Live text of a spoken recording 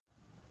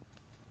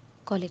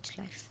College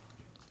life,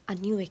 a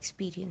new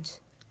experience,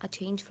 a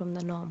change from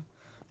the norm,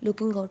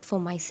 looking out for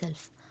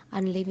myself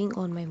and living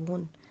on my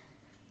own.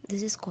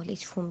 This is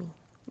college for me.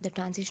 The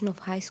transition of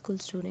high school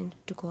student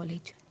to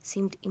college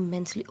seemed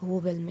immensely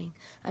overwhelming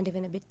and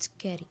even a bit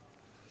scary.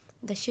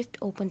 The shift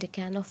opened a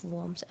can of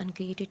worms and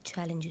created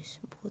challenges,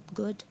 both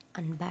good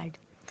and bad,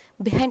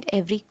 behind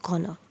every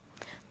corner.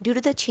 Due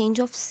to the change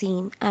of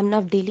scene, I am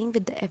now dealing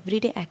with the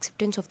everyday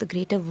acceptance of the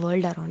greater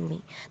world around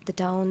me, the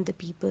town, the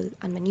people,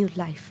 and my new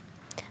life.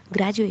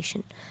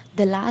 Graduation,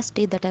 the last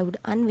day that I would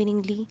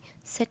unwillingly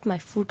set my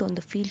foot on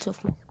the fields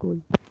of my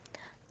school.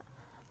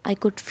 I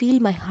could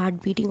feel my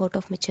heart beating out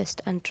of my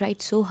chest and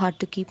tried so hard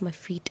to keep my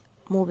feet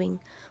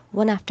moving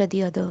one after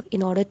the other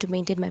in order to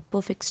maintain my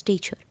perfect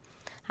stature.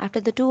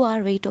 After the 2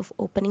 hour wait of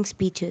opening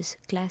speeches,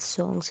 class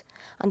songs,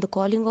 and the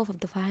calling off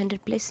of the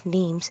 500 plus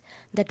names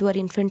that were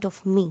in front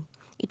of me,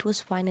 it was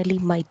finally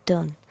my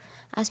turn.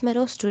 As my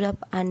row stood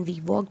up and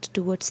we walked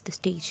towards the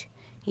stage,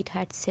 it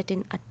had set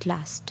in at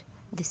last.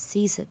 This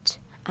is it.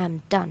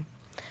 I'm done.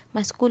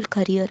 My school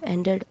career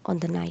ended on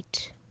the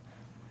night.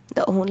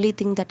 The only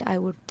thing that I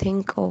would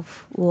think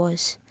of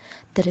was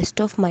the rest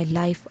of my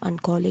life,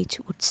 and college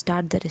would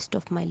start the rest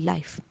of my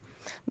life.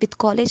 With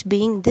college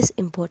being this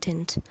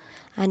important,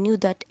 I knew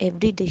that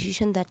every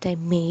decision that I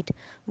made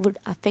would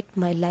affect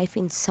my life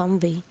in some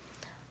way,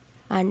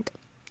 and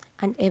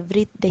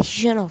every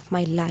decision of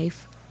my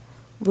life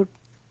would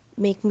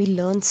make me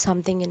learn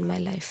something in my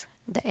life.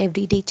 The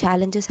everyday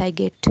challenges I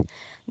get,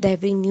 the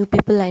every new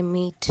people I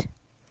meet,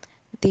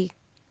 they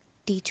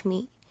teach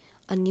me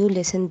a new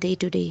lesson day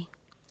to day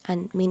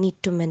and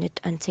minute to minute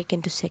and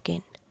second to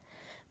second.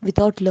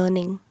 Without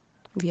learning,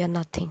 we are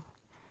nothing.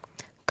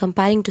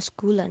 Comparing to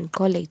school and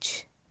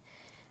college,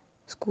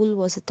 school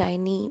was a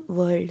tiny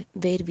world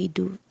where we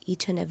do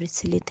each and every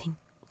silly thing.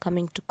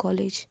 Coming to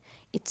college,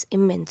 it's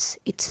immense,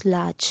 it's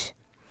large,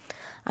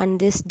 and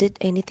this did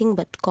anything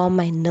but calm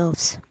my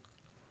nerves.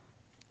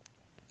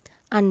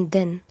 And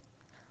then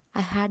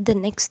I had the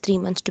next 3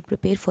 months to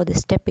prepare for the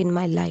step in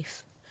my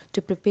life,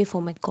 to prepare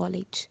for my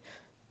college,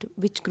 to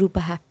which group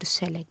I have to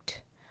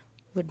select.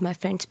 Would my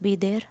friends be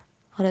there?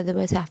 Or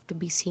otherwise, I have to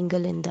be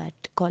single in that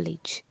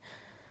college.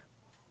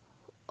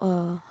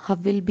 How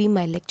will be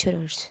my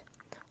lecturers?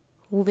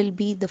 Who will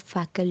be the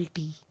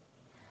faculty?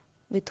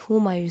 With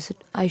whom I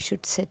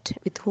should sit?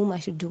 With whom I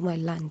should do my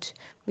lunch?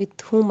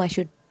 With whom I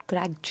should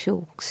crack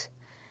jokes?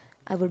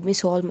 I would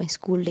miss all my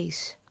school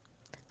days.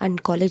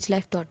 And college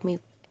life taught me,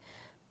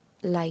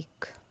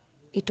 like,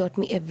 it taught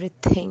me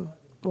everything,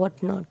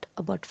 what not,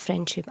 about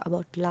friendship,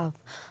 about love,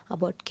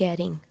 about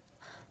caring,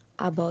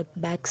 about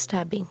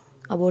backstabbing,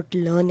 about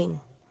learning.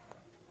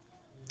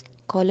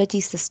 College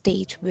is the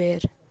stage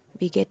where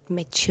we get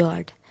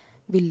matured.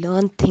 We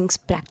learn things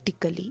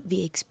practically.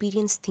 We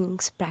experience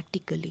things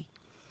practically.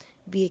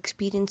 We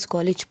experience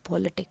college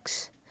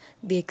politics.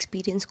 We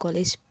experience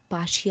college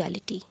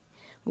partiality.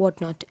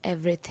 What not,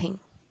 everything.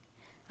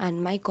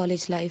 And my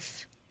college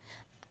life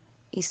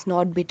is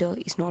not bitter,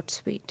 is not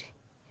sweet.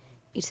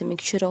 It's a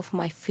mixture of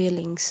my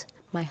feelings,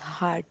 my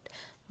heart,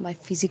 my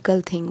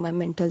physical thing, my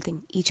mental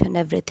thing, each and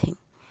everything.